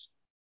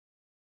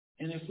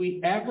 And if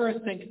we ever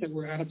think that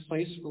we're at a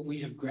place where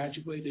we have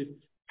graduated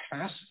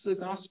past the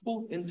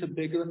gospel into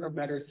bigger or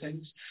better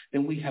things,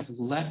 then we have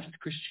left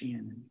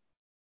Christianity.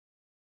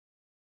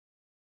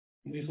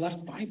 We've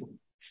left Bible.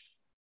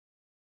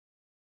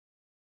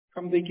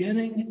 From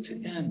beginning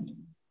to end,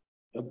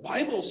 the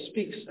Bible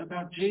speaks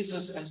about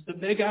Jesus as the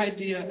big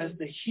idea, as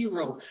the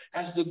hero,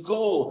 as the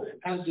goal,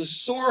 as the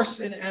source,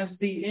 and as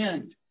the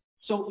end.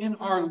 So in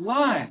our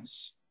lives,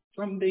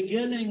 from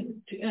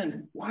beginning to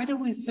end, why do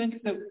we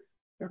think that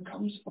there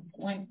comes a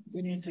point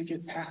we need to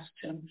get past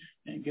him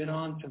and get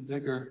on to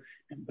bigger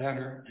and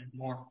better and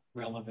more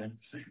relevant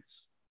things?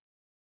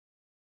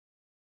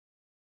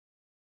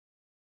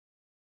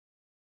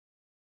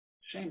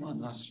 Shame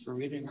on us for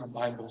reading our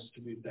Bibles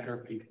to be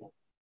better people,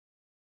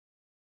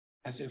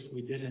 as if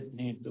we didn't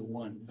need the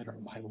one that our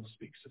Bible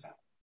speaks about.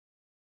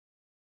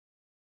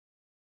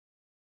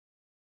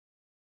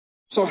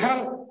 So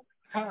how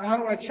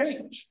do I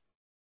change?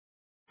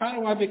 How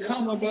do I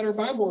become a better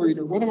Bible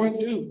reader? What do I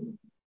do?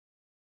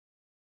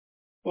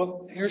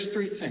 Well, here's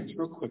three things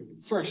real quick.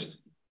 First,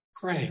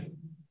 pray.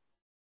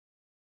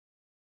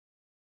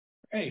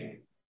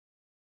 Pray.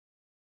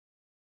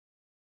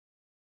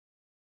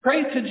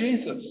 Pray to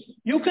Jesus.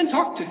 You can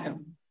talk to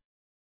him.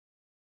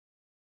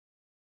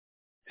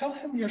 Tell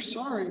him you're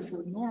sorry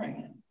for ignoring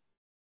him.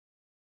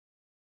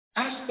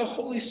 Ask the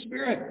Holy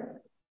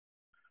Spirit,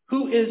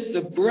 who is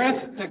the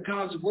breath that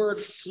God's word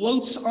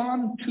floats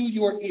on to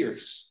your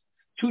ears,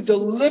 to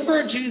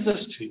deliver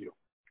Jesus to you.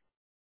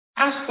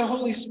 Ask the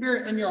Holy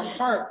Spirit in your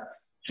heart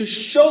to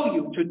show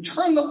you, to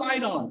turn the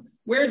light on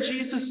where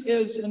Jesus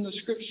is in the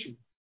Scripture.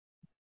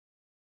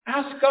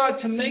 Ask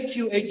God to make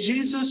you a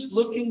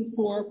Jesus-looking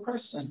for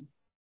person.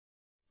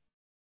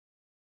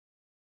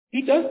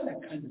 He does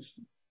that kind of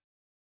thing.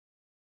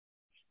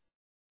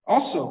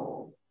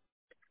 Also,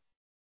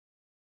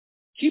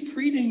 keep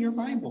reading your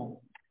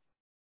Bible.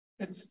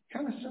 It's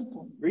kind of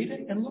simple. Read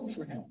it and look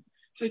for him.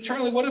 Say,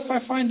 Charlie, what if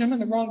I find him in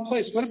the wrong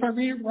place? What if I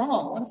read it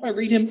wrong? What if I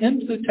read him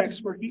into the text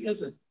where he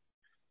isn't?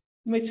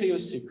 Let me tell you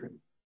a secret.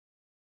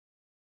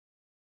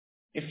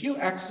 If you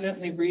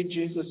accidentally read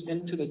Jesus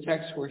into the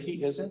text where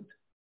he isn't,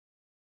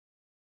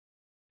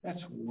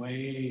 that's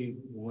way,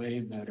 way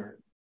better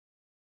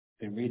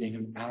than reading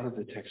him out of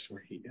the text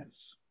where he is.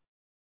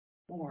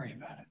 Don't worry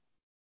about it.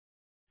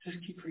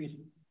 Just keep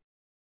reading.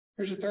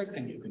 Here's a third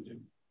thing you can do.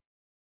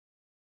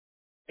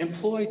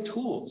 Employ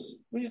tools.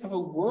 We have a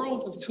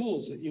world of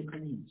tools that you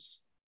can use.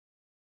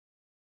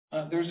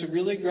 There's a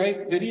really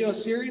great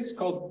video series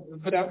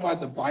put out by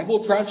the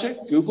Bible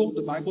Project. Google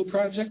the Bible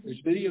Project.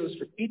 There's videos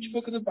for each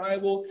book of the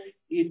Bible,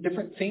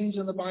 different themes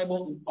in the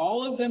Bible. And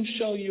all of them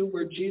show you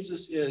where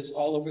Jesus is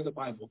all over the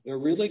Bible. They're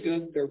really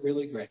good. They're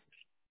really great.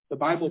 The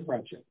Bible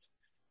Project.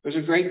 There's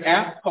a great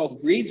app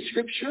called Read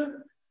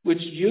Scripture,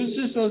 which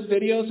uses those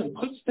videos and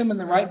puts them in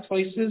the right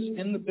places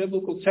in the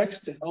biblical text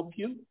to help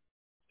you.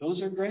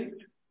 Those are great.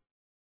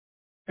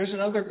 Here's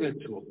another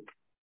good tool.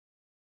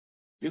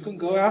 You can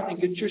go out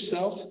and get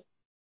yourself,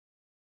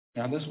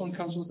 now this one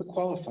comes with a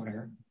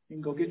qualifier, you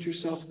can go get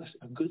yourself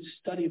a good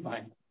study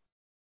Bible.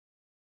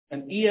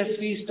 An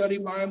ESV study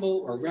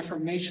Bible or a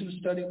Reformation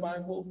study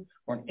Bible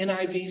or an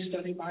NIV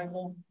study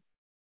Bible.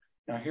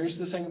 Now here's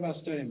the thing about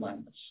study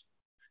Bibles.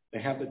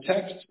 They have the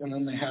text and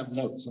then they have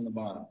notes on the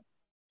bottom.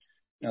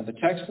 Now the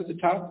text at the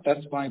top,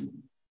 that's Bible.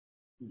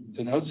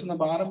 The notes on the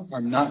bottom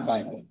are not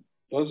Bible.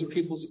 Those are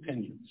people's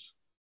opinions.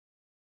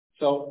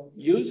 So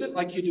use it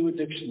like you do a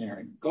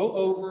dictionary. Go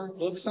over,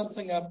 look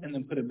something up, and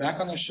then put it back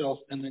on the shelf,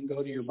 and then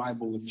go to your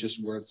Bible with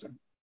just words in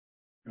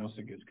it, or else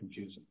it gets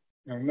confusing.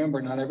 Now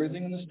remember, not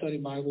everything in the study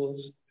Bible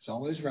is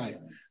always right,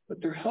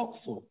 but they're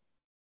helpful.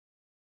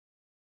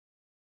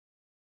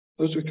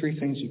 Those are three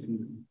things you can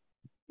do.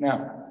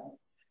 Now,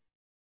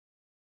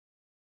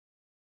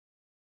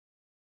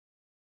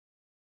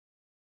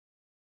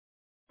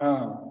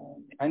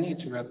 I need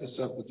to wrap this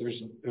up, but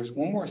there's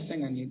one more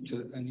thing I need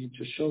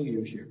to show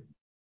you here.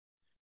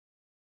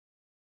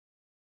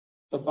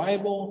 The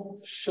Bible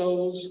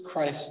shows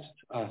Christ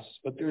to us,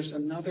 but there's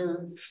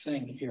another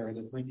thing here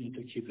that we need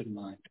to keep in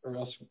mind, or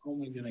else we're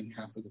only getting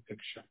half of the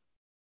picture.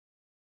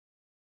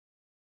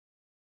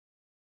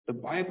 The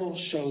Bible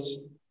shows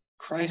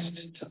Christ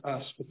to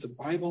us, but the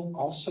Bible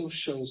also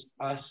shows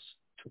us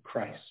to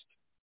Christ.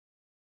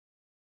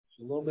 It's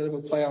a little bit of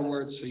a play on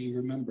words so you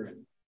remember it.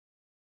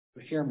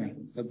 But hear me,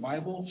 the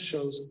Bible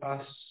shows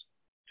us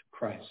to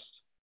Christ.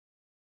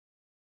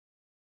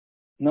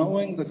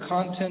 Knowing the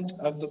content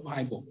of the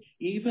Bible,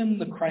 even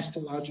the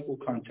Christological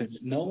content,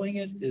 knowing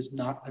it is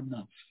not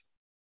enough.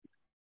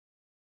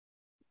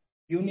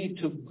 You need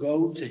to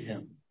go to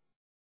him.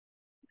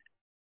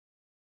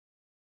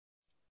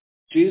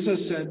 Jesus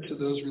said to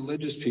those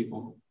religious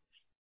people,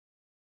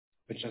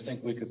 which I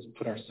think we could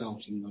put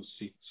ourselves in those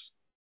seats.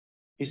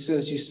 He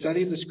says, you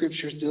study the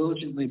scriptures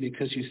diligently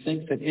because you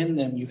think that in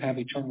them you have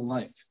eternal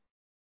life.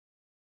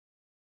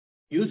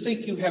 You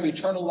think you have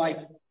eternal life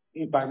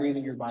by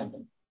reading your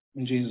Bible.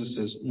 And Jesus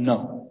says,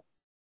 no.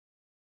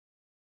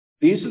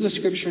 These are the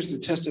scriptures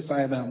that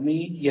testify about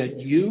me, yet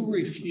you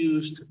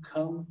refuse to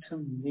come to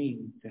me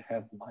to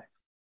have life.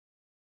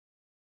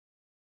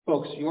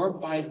 Folks, your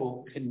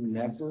Bible can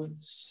never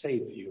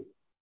save you.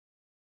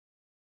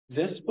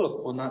 This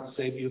book will not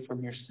save you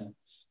from your sins.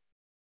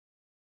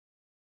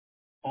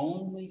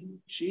 Only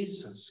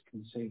Jesus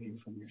can save you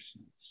from your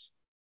sins.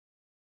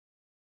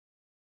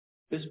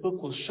 This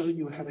book will show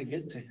you how to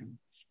get to him.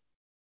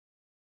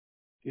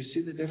 Do you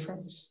see the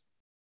difference?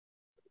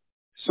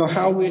 So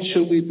how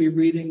should we be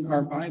reading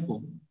our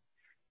Bible?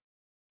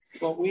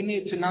 Well, we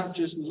need to not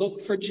just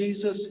look for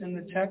Jesus in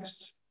the text.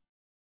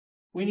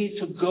 We need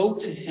to go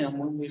to him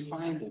when we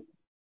find it,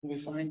 when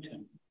we find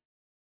him.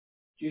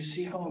 Do you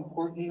see how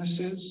important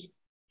this is?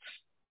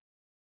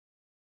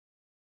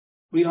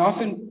 We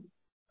often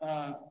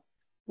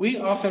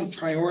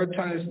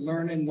prioritize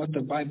learning what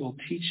the Bible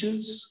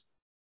teaches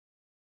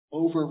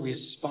over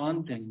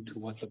responding to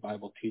what the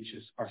Bible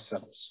teaches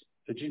ourselves.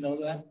 Did you know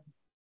that?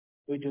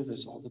 We do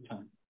this all the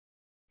time.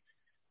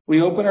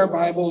 We open our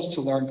Bibles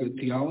to learn good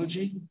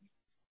theology,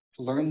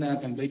 to learn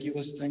that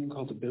ambiguous thing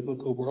called the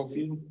biblical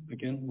worldview,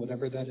 again,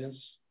 whatever that is.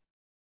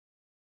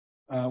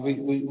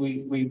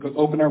 We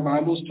open our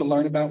Bibles to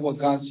learn about what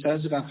God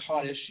says about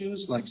hot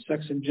issues like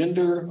sex and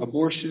gender,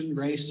 abortion,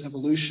 race,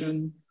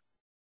 evolution,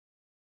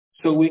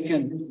 so we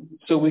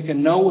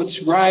can know what's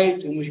right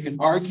and we can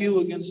argue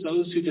against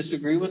those who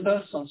disagree with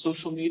us on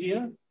social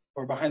media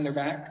or behind their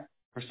back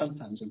or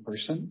sometimes in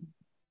person.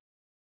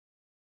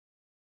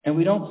 And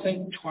we don't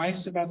think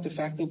twice about the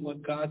fact of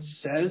what God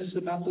says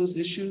about those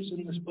issues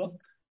in this book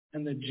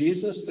and the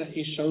Jesus that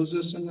he shows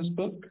us in this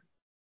book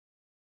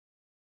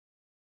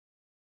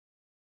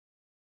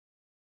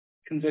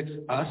convicts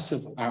us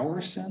of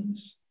our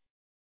sins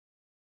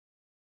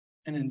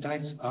and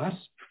indicts us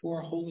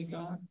before a holy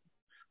God.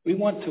 We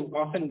want to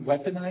often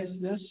weaponize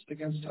this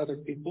against other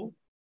people,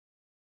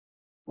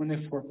 when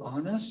if we're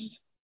honest,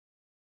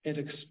 it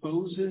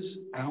exposes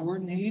our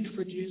need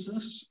for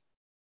Jesus.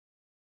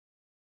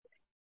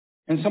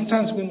 And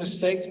sometimes we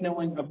mistake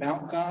knowing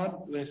about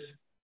God with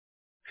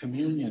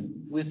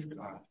communion with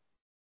God.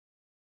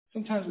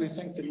 Sometimes we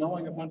think that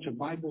knowing a bunch of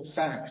Bible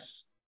facts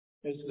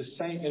is the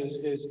same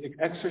as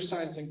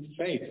exercising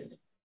faith.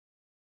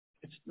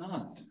 It's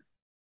not.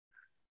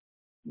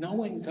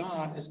 Knowing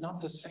God is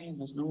not the same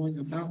as knowing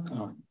about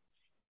God.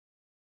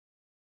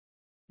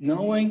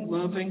 Knowing,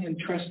 loving, and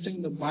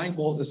trusting the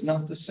Bible is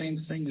not the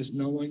same thing as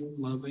knowing,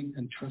 loving,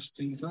 and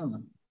trusting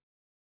God.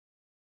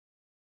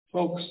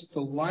 Folks, the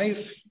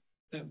life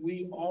that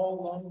we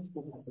all long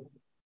for,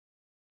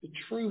 the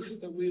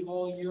truth that we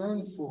all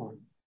yearn for,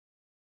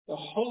 the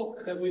hope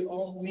that we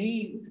all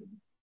need,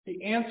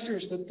 the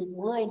answers that the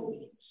world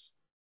needs,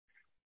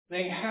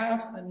 they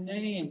have a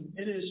name.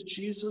 It is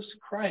Jesus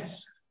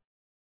Christ.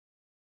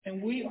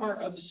 And we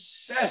are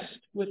obsessed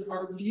with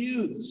our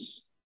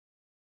views.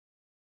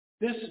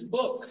 This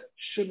book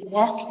should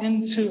walk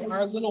into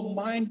our little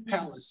mind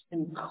palace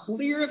and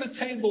clear the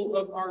table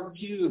of our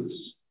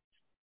views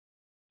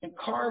and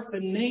carve the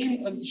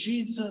name of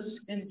Jesus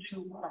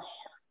into our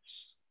hearts.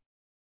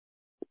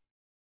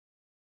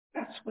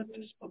 That's what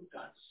this book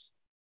does.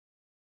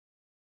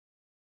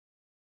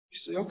 You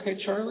say,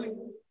 okay, Charlie,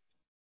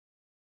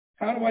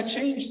 how do I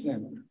change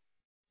then?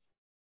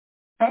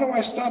 How do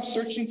I stop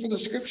searching for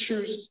the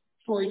scriptures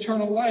for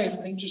eternal life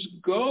and just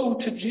go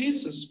to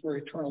Jesus for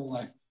eternal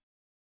life?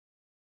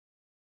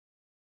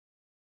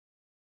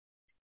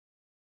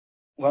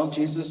 Well,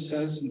 Jesus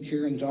says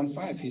here in John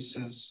 5, he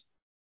says,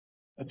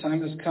 a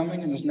time is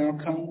coming and is now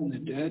come when the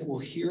dead will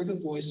hear the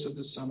voice of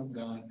the Son of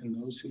God, and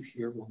those who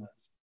hear will live.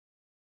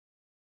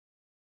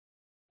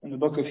 In the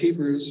book of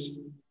Hebrews,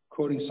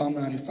 quoting Psalm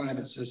 95,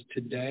 it says,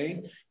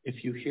 today,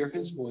 if you hear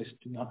his voice,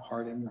 do not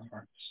harden your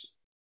hearts.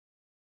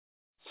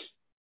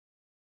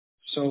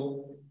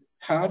 So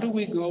how do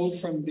we go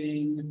from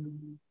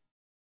being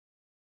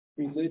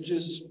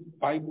religious,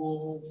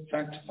 Bible,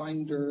 fact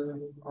finder,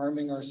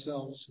 arming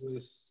ourselves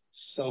with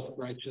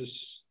self-righteous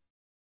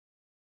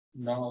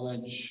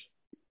knowledge,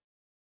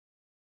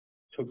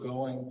 to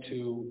going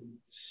to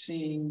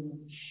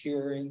seeing,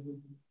 hearing,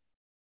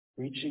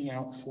 reaching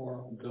out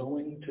for,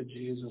 going to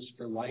Jesus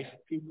for life,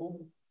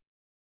 people?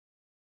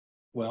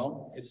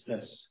 Well, it's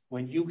this.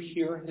 When you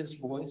hear his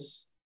voice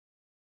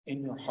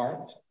in your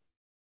heart,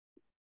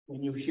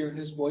 when you hear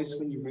his voice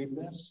when you read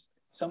this,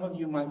 some of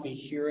you might be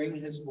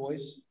hearing his voice,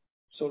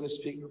 so to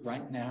speak,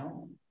 right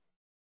now.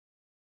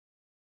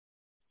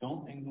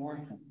 Don't ignore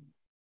him.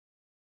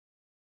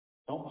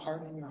 Don't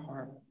harden your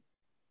heart.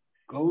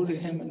 Go to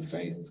him in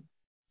faith.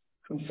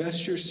 Confess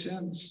your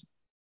sins.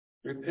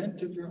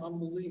 Repent of your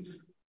unbelief.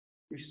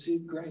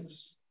 Receive grace.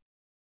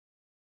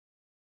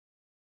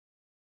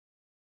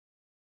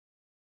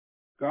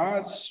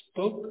 God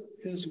spoke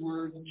his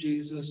word,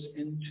 Jesus,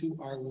 into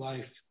our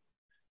life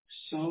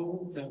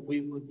so that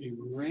we would be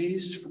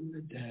raised from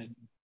the dead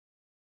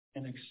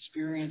and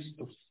experience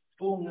the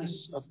fullness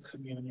of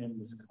communion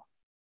with God.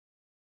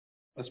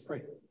 Let's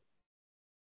pray.